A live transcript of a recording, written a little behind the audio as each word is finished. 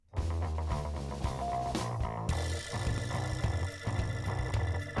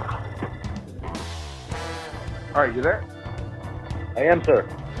All right, you there? I am, sir.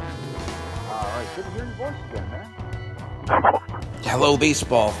 All right, good to hear your voice again, man. Hello,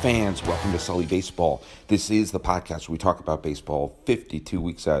 baseball fans. Welcome to Sully Baseball. This is the podcast where we talk about baseball 52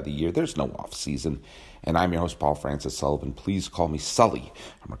 weeks out of the year. There's no off season. And I'm your host, Paul Francis Sullivan. Please call me Sully.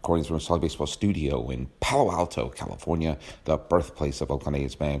 I'm recording from a Sully Baseball studio in Palo Alto, California, the birthplace of Oakland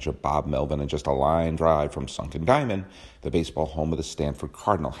A's manager Bob Melvin, and just a line drive from Sunken Diamond, the baseball home of the Stanford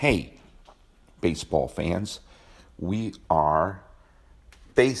Cardinal. Hey, baseball fans, we are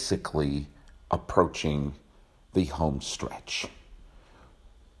basically approaching the home stretch.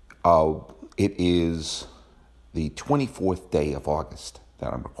 It is the 24th day of August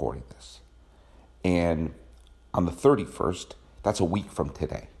that I'm recording this. And on the 31st, that's a week from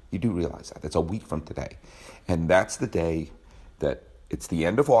today. You do realize that. That's a week from today. And that's the day that it's the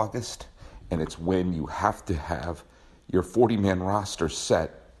end of August, and it's when you have to have your 40-man roster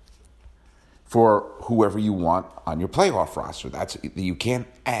set for whoever you want on your playoff roster. You can't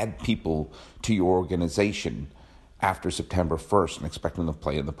add people to your organization after September 1st and expect them to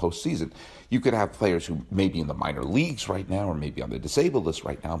play in the postseason. You could have players who may be in the minor leagues right now or maybe on the disabled list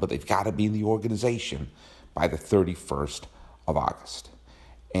right now, but they've got to be in the organization by the 31st of August.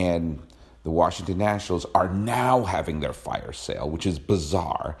 And the Washington Nationals are now having their fire sale, which is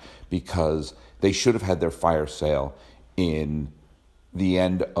bizarre because they should have had their fire sale in the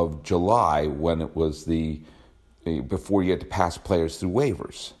end of July when it was before you had to pass players through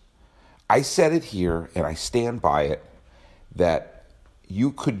waivers. I said it here, and I stand by it, that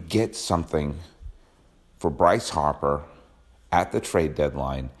you could get something for Bryce Harper at the trade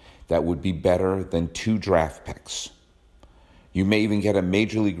deadline that would be better than 2 draft picks. You may even get a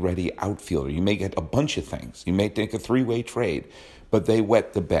major league ready outfielder. You may get a bunch of things. You may take a 3-way trade, but they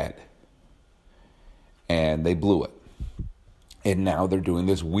wet the bed, and they blew it. And now they're doing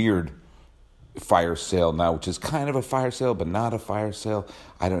this weird fire sale now, which is kind of a fire sale, but not a fire sale.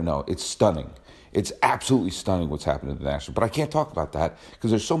 I don't know. It's stunning. It's absolutely stunning what's happened to the Nationals. But I can't talk about that because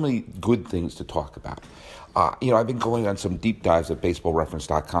there's so many good things to talk about. I've been going on some deep dives at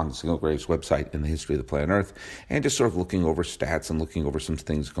baseballreference.com, the single greatest website in the history of the planet Earth, and just sort of looking over stats and looking over some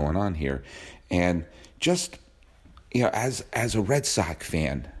things going on here. And just, as a Red Sox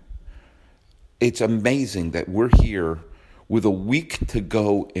fan, it's amazing that we're here with a week to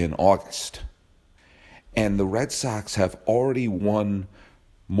go in August. And the Red Sox have already won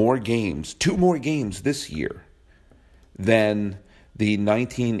more games, 2 more games this year, than the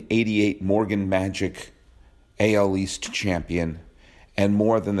 1988 Morgan Magic AL East champion, and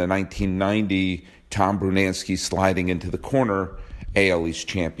more than the 1990 Tom Brunansky sliding into the corner AL East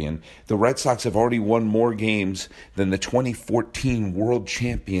champion. The Red Sox have already won more games than the 2014 world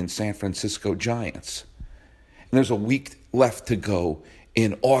champion San Francisco Giants. And there's a week left to go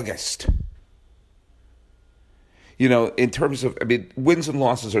in August. In terms of, wins and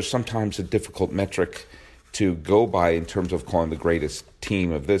losses are sometimes a difficult metric to go by in terms of calling the greatest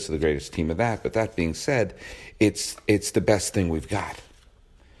team of this or the greatest team of that. But that being said, it's the best thing we've got.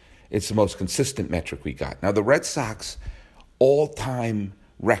 It's the most consistent metric we got. Now, the Red Sox all-time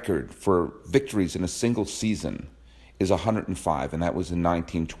record for victories in a single season is 105, and that was in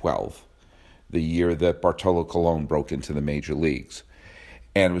 1912, the year that Bartolo Colon broke into the major leagues.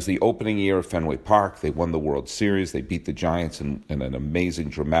 And it was the opening year of Fenway Park. They won the World Series. They beat the Giants in an amazing,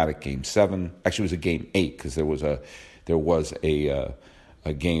 dramatic Game 7. Actually, it was a Game 8 because there was a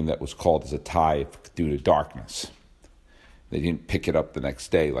game that was called as a tie due to darkness. They didn't pick it up the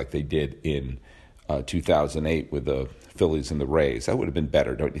next day like they did in 2008 with the Phillies and the Rays. That would have been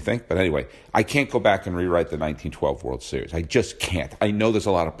better, don't you think? But anyway, I can't go back and rewrite the 1912 World Series. I just can't. I know there's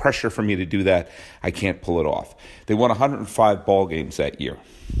a lot of pressure for me to do that. I can't pull it off. They won 105 ball games that year.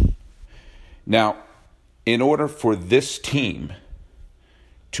 Now, in order for this team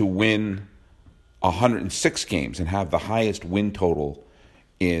to win 106 games and have the highest win total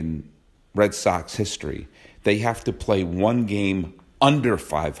in Red Sox history, they have to play 1 game under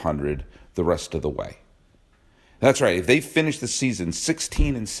 500 the rest of the way. That's right. If they finish the season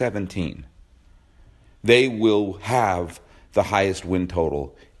 16-17, they will have the highest win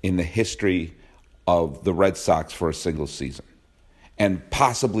total in the history of the Red Sox for a single season, and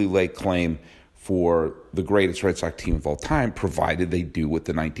possibly lay claim for the greatest Red Sox team of all time, provided they do what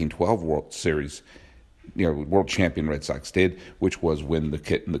the 1912 World Series, world champion Red Sox did, which was win the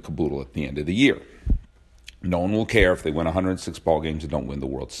kit and the caboodle at the end of the year. No one will care if they win 106 ball games and don't win the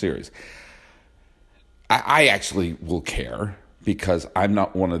World Series. I actually will care because I'm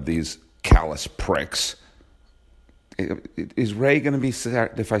not one of these callous pricks. Is Ray going to be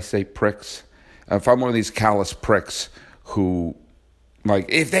sad if I say pricks? If I'm one of these callous pricks who, like,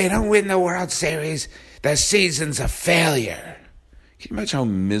 if they don't win the World Series, the season's a failure. Can you imagine how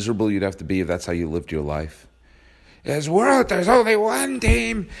miserable you'd have to be if that's how you lived your life? There's only one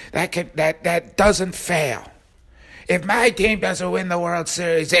team that doesn't fail. If my team doesn't win the World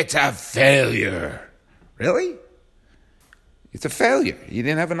Series, it's a failure. Really? It's a failure. You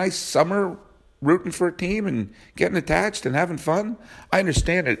didn't have a nice summer rooting for a team and getting attached and having fun? I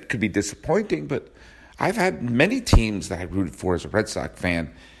understand it could be disappointing, but I've had many teams that I rooted for as a Red Sox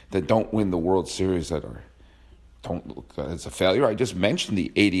fan that don't win the World Series don't look as a failure. I just mentioned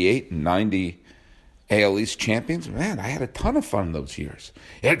the 88 and 90 AL East champions. Man, I had a ton of fun those years.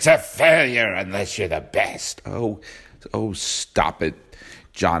 It's a failure unless you're the best. Oh, stop it.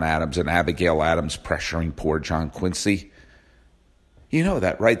 John Adams and Abigail Adams pressuring poor John Quincy. You know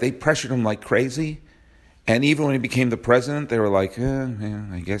that, right? They pressured him like crazy. And even when he became the president, they were like,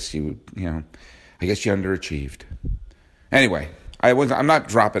 I guess you underachieved. Anyway, I'm not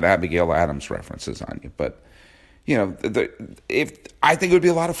dropping Abigail Adams references on you, but I think it would be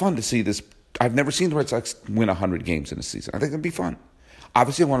a lot of fun to see this. I've never seen the Red Sox win 100 games in a season. I think it'd be fun.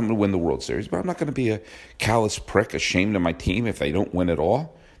 Obviously, I want them to win the World Series, but I'm not going to be a callous prick ashamed of my team if they don't win at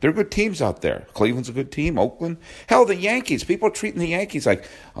all. There are good teams out there. Cleveland's a good team. Oakland. Hell, the Yankees. People are treating the Yankees like,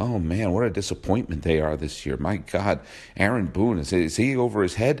 oh, man, what a disappointment they are this year. My God, Aaron Boone, is he over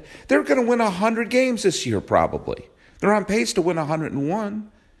his head? They're going to win 100 games this year probably. They're on pace to win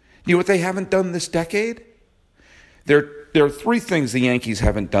 101. You know what they haven't done this decade? There are three things the Yankees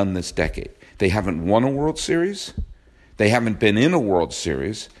haven't done this decade. They haven't won a World Series, they haven't been in a World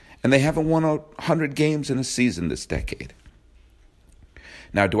Series, and they haven't won 100 games in a season this decade.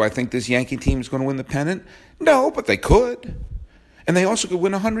 Now, do I think this Yankee team is going to win the pennant? No, but they could. And they also could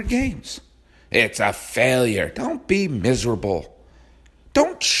win 100 games. It's a failure. Don't be miserable.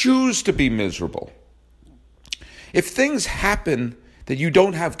 Don't choose to be miserable. If things happen that you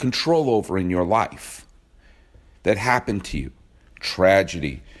don't have control over in your life, that happen to you,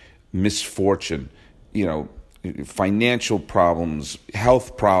 tragedy, misfortune, financial problems,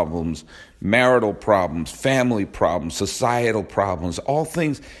 health problems, marital problems, family problems, societal problems, all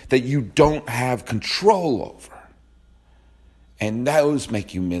things that you don't have control over. And those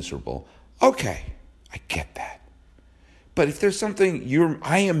make you miserable. Okay, I get that. But if there's something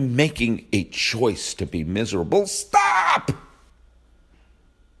I am making a choice to be miserable, stop!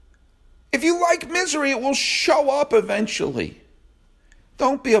 If you like misery, it will show up eventually.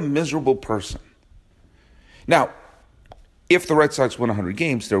 Don't be a miserable person. Now, if the Red Sox win 100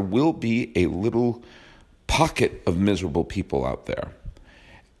 games, there will be a little pocket of miserable people out there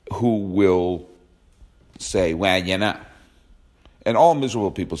who will say, well, and all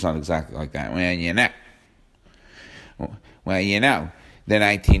miserable people sound exactly like that. Well, the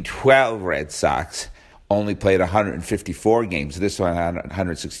 1912 Red Sox only played 154 games. This one had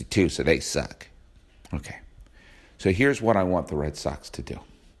 162, so they suck. Okay. So here's what I want the Red Sox to do.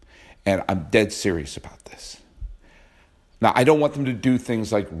 And I'm dead serious about this. Now, I don't want them to do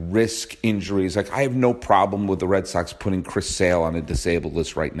things like risk injuries. Like, I have no problem with the Red Sox putting Chris Sale on a disabled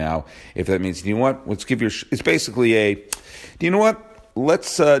list right now. If that means, you know what? Let's give it's basically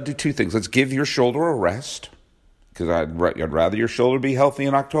let's do two things. Let's give your shoulder a rest, because I'd rather your shoulder be healthy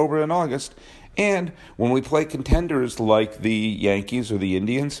in October and August. And when we play contenders like the Yankees or the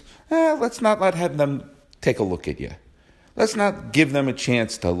Indians, let's not have them take a look at you. Let's not give them a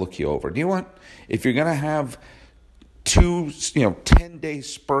chance to look you over. Do you want, if you're going to have 10-day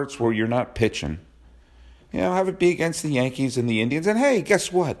spurts where you're not pitching, have it be against the Yankees and the Indians. And hey,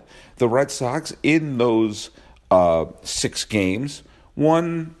 guess what? The Red Sox in those 6 games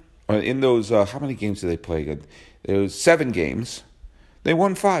won, in those, how many games did they play? It was 7 games. They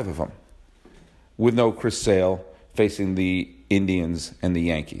won 5 of them with no Chris Sale facing the Indians and the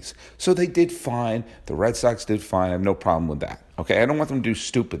Yankees. So they did fine. The Red Sox did fine. I have no problem with that. Okay, I don't want them to do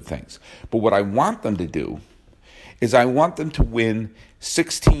stupid things. But what I want them to do is I want them to win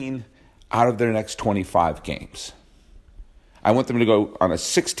 16 out of their next 25 games. I want them to go on a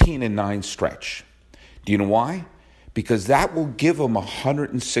 16-9 stretch. Do you know why? Because that will give them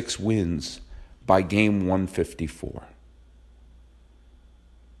 106 wins by game 154.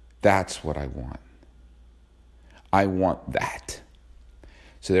 That's what I want. I want that.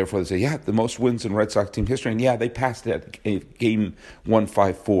 So therefore they say, the most wins in Red Sox team history. And they passed it at game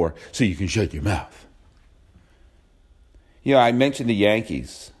 154, so you can shut your mouth. I mentioned the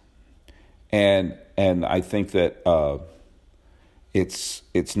Yankees, and I think that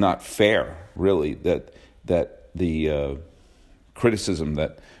it's not fair, really, that the criticism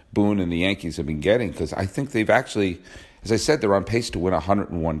that Boone and the Yankees have been getting, because I think they've actually, as I said, they're on pace to win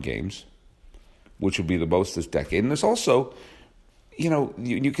 101 games, which would be the most this decade. And there's also,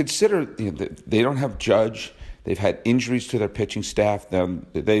 you consider they don't have Judge. They've had injuries to their pitching staff.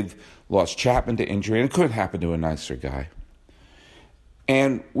 They've lost Chapman to injury, and it couldn't happen to a nicer guy.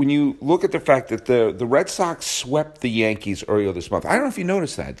 And when you look at the fact that the Red Sox swept the Yankees earlier this month, I don't know if you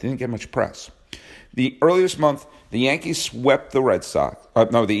noticed that. It didn't get much press. Earlier this month, the Yankees swept the Red Sox.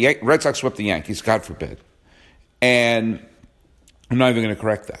 The Red Sox swept the Yankees, God forbid. And I'm not even going to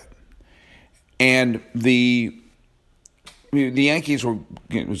correct that. And the Yankees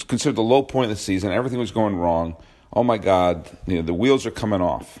it was considered the low point of the season. Everything was going wrong. Oh, my God, the wheels are coming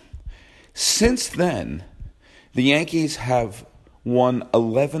off. Since then, the Yankees have won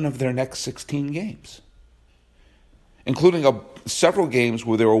 11 of their next 16 games, including several games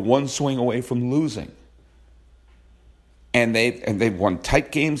where they were one swing away from losing. And they've won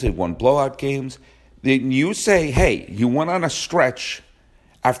tight games. They've won blowout games. You say, hey, you went on a stretch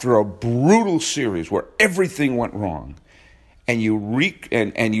after a brutal series where everything went wrong, and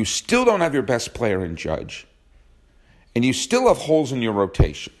you still don't have your best player in Judge, and you still have holes in your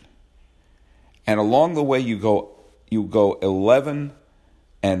rotation, and along the way you go 11-5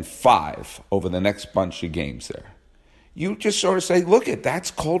 over the next bunch of games there. You just sort of say, look,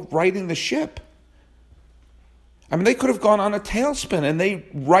 that's called righting the ship. I mean, they could have gone on a tailspin, and they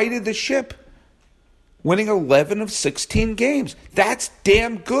righted the ship, winning 11 of 16 games. That's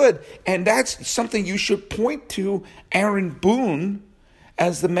damn good. And that's something you should point to Aaron Boone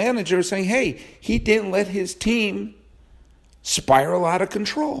as the manager, saying, hey, he didn't let his team spiral out of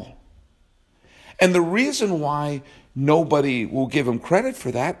control. And the reason why nobody will give him credit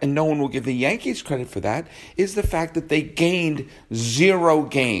for that, and no one will give the Yankees credit for that, is the fact that they gained 0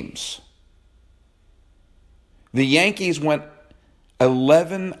 games. The Yankees went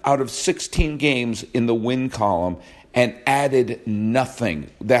 11 out of 16 games in the win column and added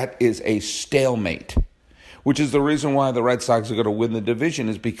nothing. That is a stalemate, which is the reason why the Red Sox are going to win the division,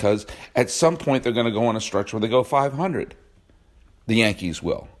 is because at some point they're going to go on a stretch where they go 500. The Yankees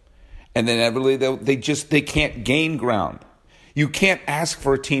will. And then inevitably they can't gain ground. You can't ask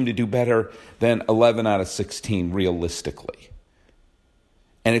for a team to do better than 11 out of 16 realistically.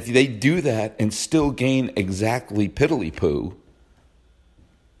 And if they do that and still gain exactly piddly-poo,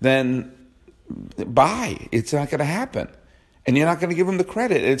 then bye. It's not going to happen. And you're not going to give them the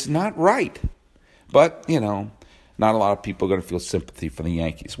credit. It's not right. But, not a lot of people are going to feel sympathy for the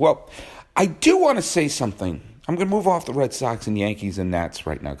Yankees. Well, I do want to say something. I'm going to move off the Red Sox and Yankees and Nats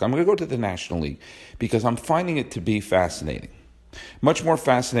right now. I'm going to go to the National League because I'm finding it to be fascinating. Much more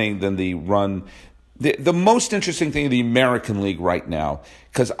fascinating than the run. The most interesting thing in the American League right now,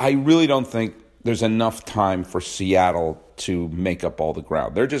 because I really don't think there's enough time for Seattle to make up all the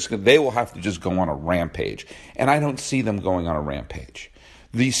ground. They will have to just go on a rampage. And I don't see them going on a rampage.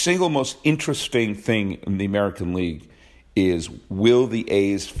 The single most interesting thing in the American League is, will the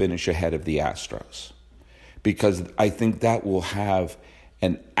A's finish ahead of the Astros? Because I think that will have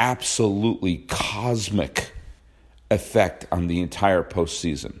an absolutely cosmic effect on the entire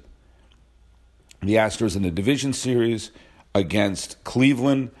postseason. The Astros in the division series against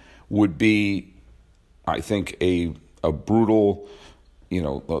Cleveland would be, I think, a brutal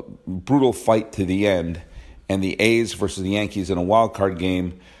fight to the end. And the A's versus the Yankees in a wild card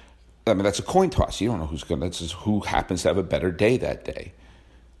game, I mean, that's a coin toss. You don't know that's just who happens to have a better day that day.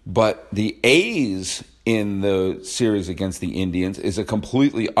 But the A's in the series against the Indians is a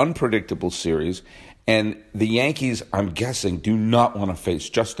completely unpredictable series. And the Yankees, I'm guessing, do not want to face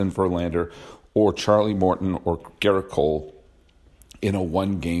Justin Verlander or Charlie Morton or Garrett Cole in a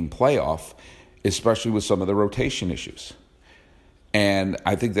one-game playoff, especially with some of the rotation issues. And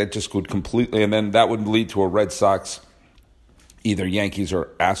I think that just would completely, and then that would lead to a Red Sox, either Yankees or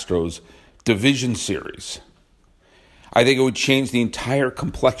Astros, division series. I think it would change the entire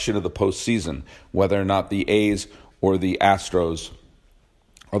complexion of the postseason, whether or not the A's or the Astros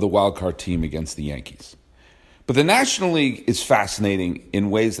are the wild card team against the Yankees. But the National League is fascinating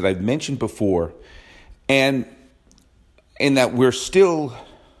in ways that I've mentioned before, and in that we're still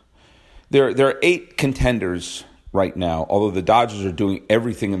there are 8 contenders right now, although the Dodgers are doing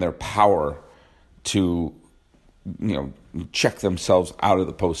everything in their power to check themselves out of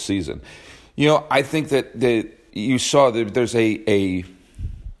the postseason. I think that you saw that there's a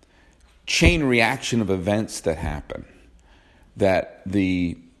chain reaction of events that happen. That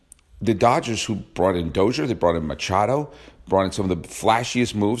the Dodgers, who brought in Dozier, they brought in Machado, brought in some of the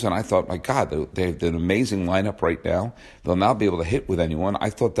flashiest moves, and I thought, my God, they have an amazing lineup right now. They'll now be able to hit with anyone. I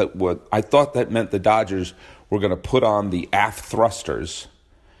thought that meant the Dodgers were going to put on the aft thrusters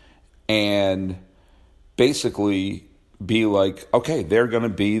and basically be like, okay, they're going to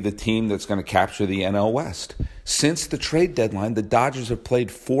be the team that's going to capture the NL West. Since the trade deadline, the Dodgers have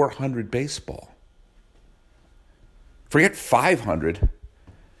played 400 baseball. Forget 500.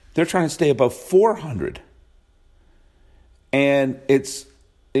 They're trying to stay above 400. And their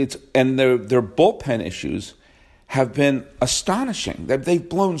bullpen issues have been astonishing. They've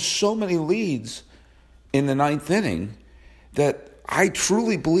blown so many leads in the ninth inning that I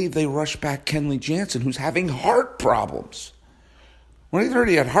truly believe they rushed back Kenley Jansen, who's having heart problems. When I heard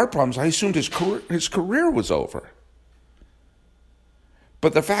he had heart problems, I assumed his career was over.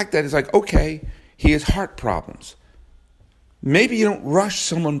 But the fact that it's like, okay, he has heart problems. Maybe you don't rush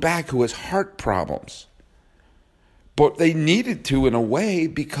someone back who has heart problems. But they needed to in a way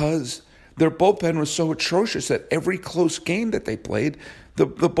because their bullpen was so atrocious that every close game that they played, the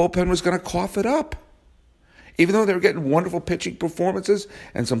bullpen was going to cough it up. Even though they were getting wonderful pitching performances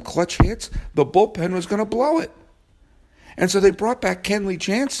and some clutch hits, the bullpen was going to blow it. And so they brought back Kenley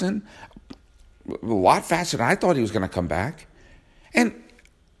Jansen a lot faster than I thought he was going to come back. And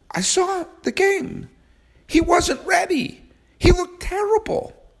I saw the game. He wasn't ready. He looked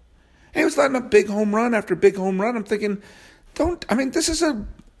terrible. And he was letting up big home run after big home run. I'm thinking, don't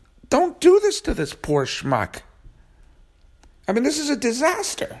do this to this poor schmuck. This is a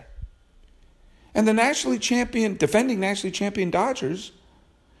disaster. And the defending nationally champion Dodgers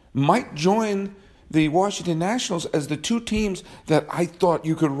might join the Washington Nationals as the two teams that I thought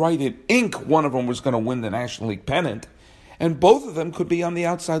you could write in ink one of them was going to win the National League pennant, and both of them could be on the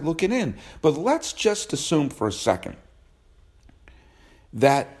outside looking in. But let's just assume for a second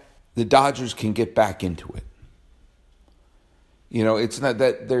that the Dodgers can get back into it. It's not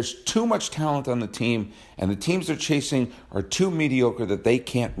that there's too much talent on the team, and the teams they're chasing are too mediocre that they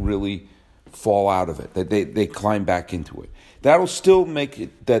can't really fall out of it, that they climb back into it. That'll still make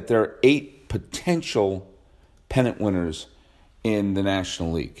it that there are 8 potential pennant winners in the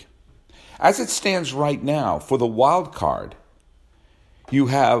National League. As it stands right now, for the wild card, you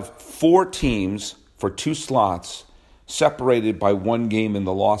have 4 teams for 2 slots separated by 1 game in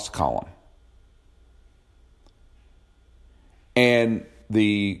the loss column. And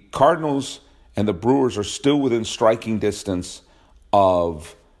the Cardinals and the Brewers are still within striking distance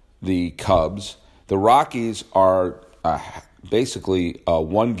of the Cubs. The Rockies are basically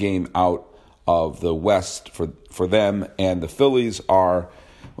 1 game out of the West for them, and the Phillies are,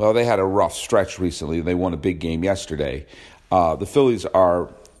 well, they had a rough stretch recently. They won a big game yesterday. The Phillies are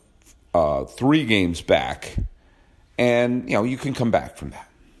 3 games back, and you can come back from that.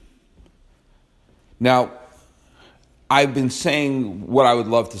 Now, I've been saying what I would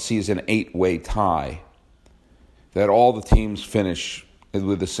love to see is an 8-way tie, that all the teams finish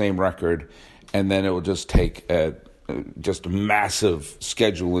with the same record, and then it will just take a massive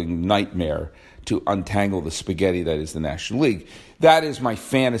scheduling nightmare to untangle the spaghetti that is the National League. That is my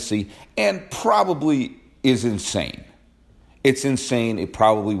fantasy, and probably is insane. It's insane. It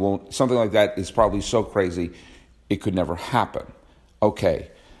probably won't. Something like that is probably so crazy it could never happen. Okay,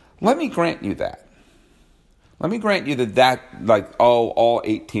 let me grant you that. Let me grant you all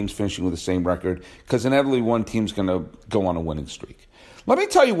 8 teams finishing with the same record, because inevitably one team's going to go on a winning streak. Let me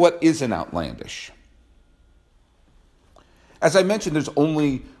tell you what isn't outlandish. As I mentioned, there's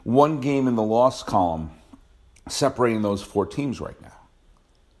only 1 game in the loss column separating those 4 teams right now.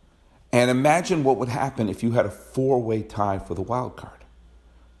 And imagine what would happen if you had a 4-way tie for the wild card.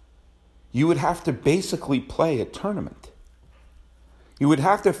 You would have to basically play a tournament. You would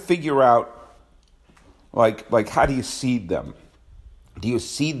have to figure out, like how do you seed them? Do you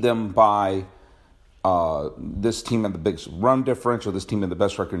seed them by this team had the biggest run differential, this team had the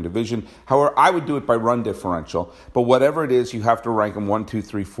best record in division? However, I would do it by run differential. But whatever it is, you have to rank them 1, 2,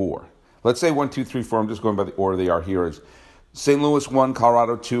 3, 4. Let's say 1, 2, 3, 4. I'm just going by the order they are here. Is St. Louis 1,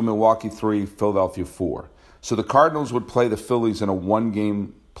 Colorado 2, Milwaukee 3, Philadelphia 4. So the Cardinals would play the Phillies in a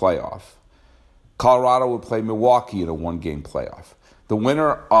 1-game playoff. Colorado would play Milwaukee in a 1-game playoff. The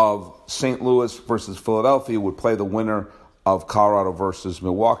winner of St. Louis versus Philadelphia would play the winner of Colorado versus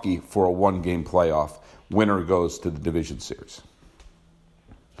Milwaukee for a 1-game playoff. Winner goes to the division series.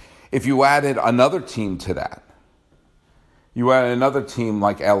 If you added another team to that, you added another team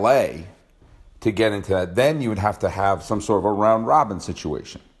like LA to get into that, then you would have to have some sort of a round-robin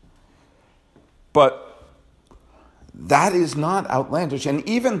situation. But that is not outlandish. And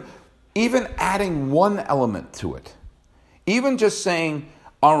even adding one element to it, even just saying,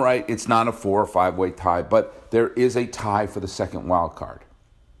 all right, it's not a 4 or 5-way tie, but there is a tie for the second wild card.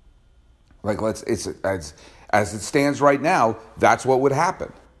 As it stands right now, that's what would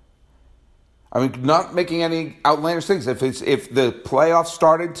happen. I mean, not making any outlandish things. If the playoffs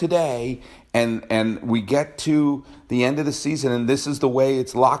started today and we get to the end of the season and this is the way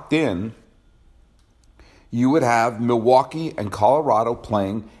it's locked in, you would have Milwaukee and Colorado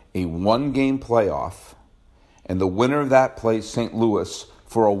playing a one-game playoff, and the winner of that plays St. Louis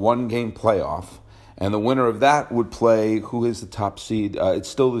for a one-game playoff, and the winner of that would play, who is the top seed? It's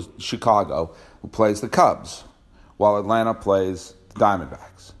still Chicago, who plays the Cubs, while Atlanta plays the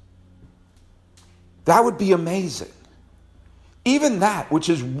Diamondbacks. That would be amazing. Even that, which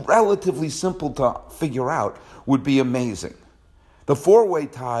is relatively simple to figure out, would be amazing. The four-way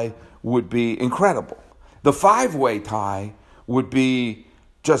tie would be incredible. The five-way tie would be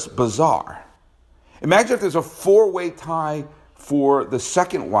just bizarre. Imagine if there's a four-way tie for the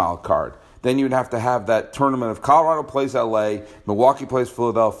second wild card. Then you'd have to have that tournament of Colorado plays LA, Milwaukee plays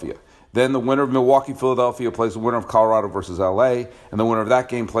Philadelphia. Then the winner of Milwaukee-Philadelphia plays the winner of Colorado versus LA, and the winner of that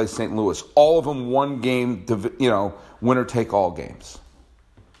game plays St. Louis. All of them one game, winner-take-all games.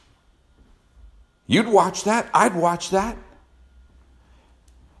 You'd watch that. I'd watch that.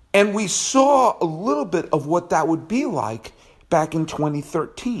 And we saw a little bit of what that would be like back in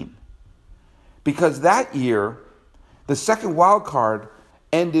 2013. Because that year, the second wild card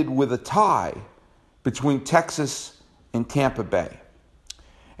ended with a tie between Texas and Tampa Bay.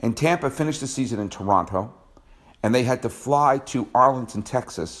 And Tampa finished the season in Toronto, and they had to fly to Arlington,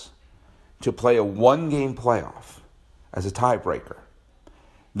 Texas, to play a one-game playoff as a tiebreaker.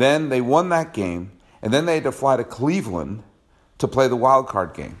 Then they won that game, and then they had to fly to Cleveland to play the wild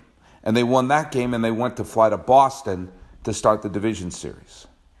card game. And they won that game, and they went to fly to Boston to start the division series.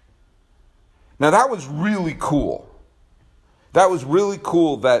 Now, that was really cool. That was really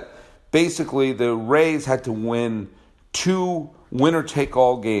cool that basically the Rays had to win 2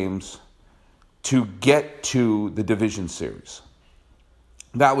 winner-take-all games to get to the division series.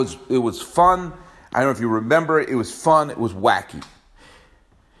 It was fun. I don't know if you remember it. It was fun. It was wacky.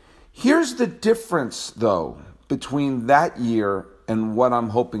 Here's the difference, though, between that year and what I'm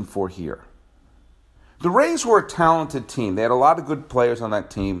hoping for here. The Rays were a talented team. They had a lot of good players on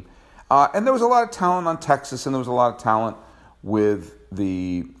that team. And there was a lot of talent on Texas, and there was a lot of talent with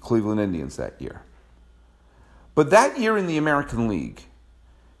the Cleveland Indians that year. But that year in the American League,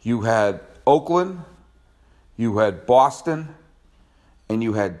 you had Oakland, you had Boston, and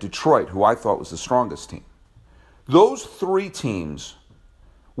you had Detroit, who I thought was the strongest team. Those 3 teams,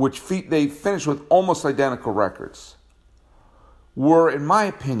 which they finished with almost identical records, were, in my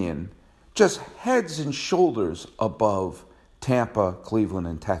opinion, just heads and shoulders above Tampa, Cleveland,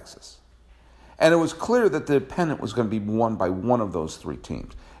 and Texas. And it was clear that the pennant was going to be won by one of those 3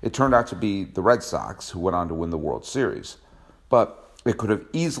 teams. It turned out to be the Red Sox, who went on to win the World Series. But it could have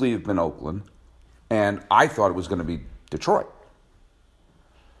easily have been Oakland, and I thought it was going to be Detroit.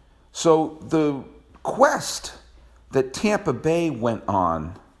 So the quest that Tampa Bay went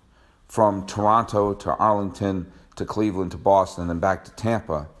on from Toronto to Arlington to Cleveland to Boston and back to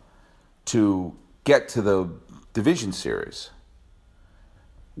Tampa to get to the division series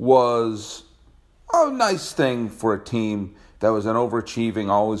was a nice thing for a team that was an overachieving.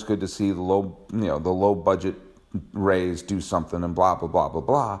 Always good to see the low budget Rays do something and blah blah blah blah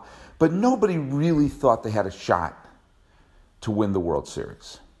blah. But nobody really thought they had a shot to win the World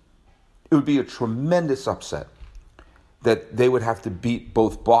Series. It would be a tremendous upset that they would have to beat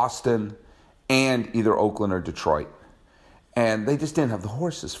both Boston and either Oakland or Detroit. And they just didn't have the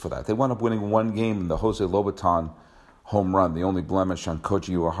horses for that. They wound up winning 1 game in the Jose Lobaton home run, the only blemish on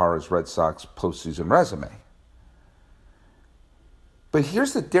Koji Uehara's Red Sox postseason resume. But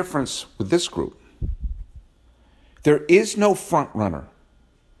here's the difference with this group. There is no front runner.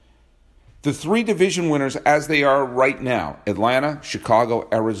 The 3 division winners as they are right now, Atlanta, Chicago,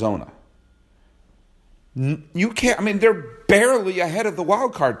 Arizona. You can't, they're barely ahead of the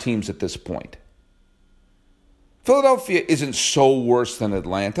wild card teams at this point. Philadelphia isn't so worse than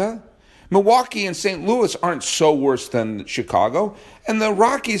Atlanta. Milwaukee and St. Louis aren't so worse than Chicago. And the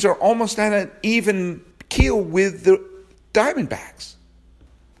Rockies are almost at an even keel with the Diamondbacks.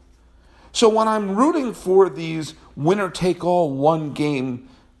 So when I'm rooting for these winner-take-all one-game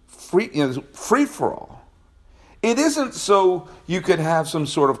free-for-all, it isn't so you could have some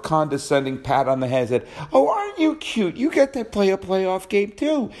sort of condescending pat on the head that, oh, aren't you cute? You get to play a playoff game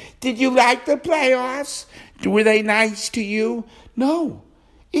too. Did you like the playoffs? Were they nice to you? No.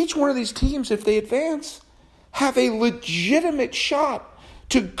 Each one of these teams, if they advance, have a legitimate shot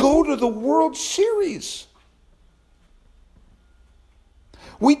to go to the World Series.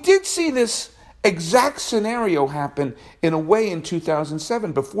 We did see this exact scenario happen in a way in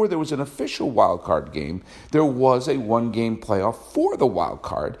 2007. Before there was an official wild card game, there was a one-game playoff for the wild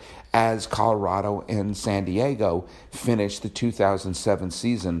card as Colorado and San Diego finished the 2007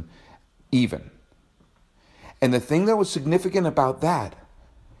 season even. And the thing that was significant about that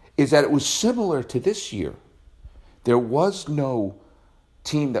is that it was similar to this year There was no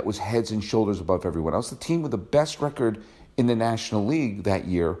team that was heads and shoulders above everyone else. The team with the best record in the National League that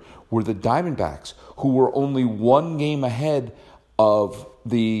year were the Diamondbacks, who were only one game ahead of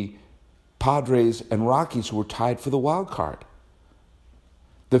the Padres and Rockies, who were tied for the wild card.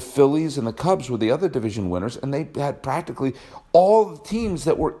 The Phillies and the Cubs were the other division winners, and they had practically all the teams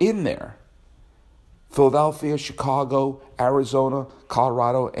that were in there. Philadelphia, Chicago, Arizona,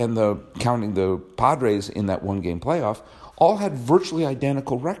 Colorado, and counting the Padres in that one-game playoff, all had virtually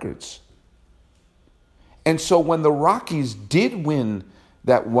identical records. And so when the Rockies did win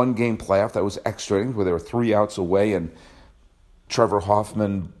that one-game playoff that was extra innings, where they were 3 outs away and Trevor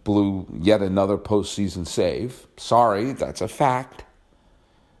Hoffman blew yet another postseason save, sorry, that's a fact,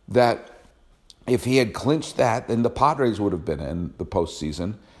 that if he had clinched that, then the Padres would have been in the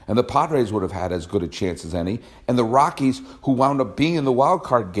postseason, and the Padres would have had as good a chance as any, and the Rockies, who wound up being in the wild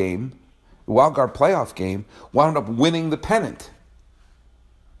card playoff game, wound up winning the pennant.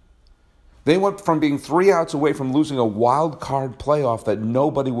 They went from being 3 outs away from losing a wild card playoff that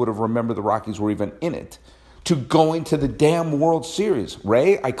nobody would have remembered the Rockies were even in it, to going to the damn World Series.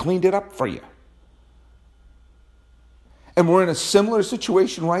 Ray, I cleaned it up for you. And we're in a similar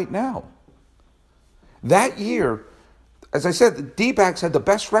situation right now. That year, as I said, the D-backs had the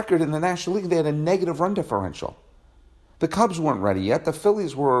best record in the National League. They had a negative run differential. The Cubs weren't ready yet. The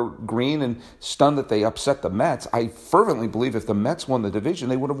Phillies were green and stunned that they upset the Mets. I fervently believe if the Mets won the division,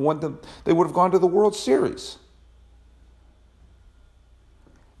 they would have gone to the World Series.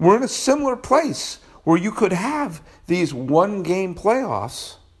 We're in a similar place where you could have these one-game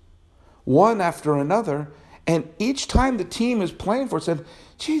playoffs, one after another, and each time the team is playing for it said,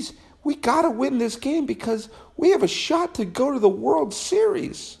 geez, we got to win this game because we have a shot to go to the World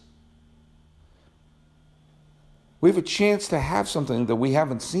Series. We have a chance to have something that we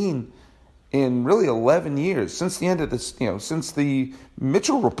haven't seen in really 11 years, since the end of this, since the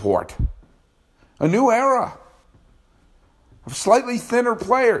Mitchell Report. A new era of slightly thinner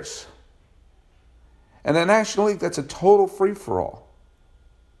players. And the National League, that's a total free-for-all.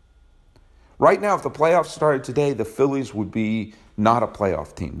 Right now, if the playoffs started today, the Phillies would be not a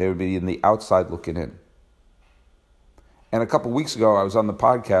playoff team. They would be in the outside looking in. And a couple weeks ago, I was on the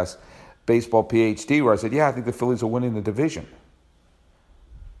podcast, Baseball PhD, where I said, I think the Phillies are winning the division.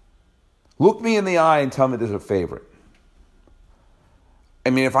 Look me in the eye and tell me there's a favorite.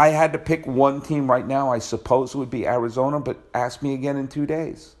 I mean, if I had to pick one team right now, I suppose it would be Arizona, but ask me again in 2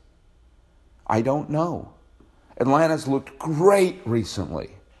 days. I don't know. Atlanta's looked great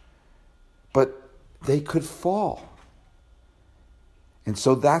recently, but they could fall. And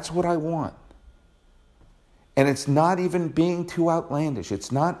so that's what I want. And it's not even being too outlandish.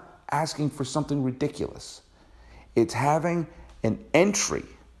 It's not asking for something ridiculous. It's having an entry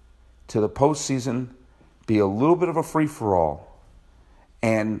to the postseason be a little bit of a free-for-all,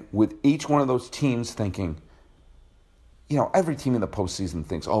 and with each one of those teams thinking, every team in the postseason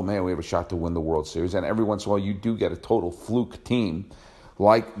thinks, oh man, we have a shot to win the World Series, and every once in a while you do get a total fluke team,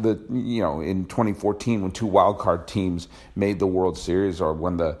 like in 2014 when 2 wildcard teams made the World Series, or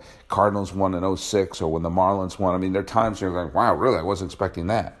when the Cardinals won in 2006, or when the Marlins won. I mean, there are times you're like, wow, really, I wasn't expecting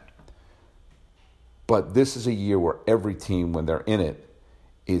that. But this is a year where every team, when they're in it,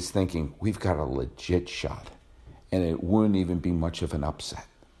 is thinking, we've got a legit shot. And it wouldn't even be much of an upset.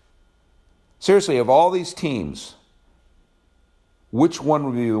 Seriously, of all these teams, which one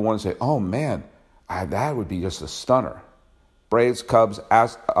would be the one to say, oh man, that would be just a stunner? Braves, Cubs,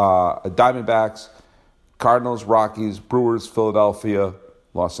 Diamondbacks, Cardinals, Rockies, Brewers, Philadelphia,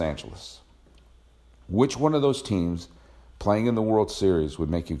 Los Angeles. Which one of those teams playing in the World Series would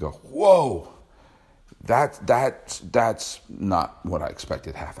make you go, whoa, that's not what I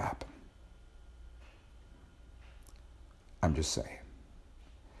expected to have happen? I'm just saying.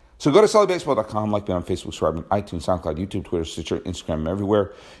 So go to SullyBaseball.com, like me on Facebook, subscribe on iTunes, SoundCloud, YouTube, Twitter, Stitcher, Instagram,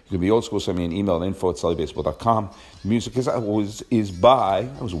 everywhere. You can be old school, send me an email at info@SullyBaseball.com. Music is by,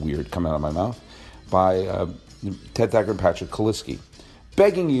 that was weird coming out of my mouth, by Ted Thacker and Patrick Kaliski.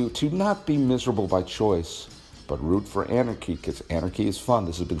 Begging you to not be miserable by choice, but root for anarchy, because anarchy is fun.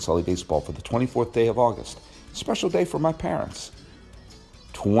 This has been Sully Baseball for the 24th day of August. Special day for my parents.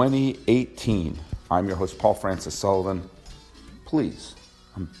 2018. I'm your host, Paul Francis Sullivan. Please,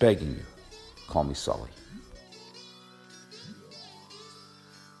 I'm begging you, call me Sully.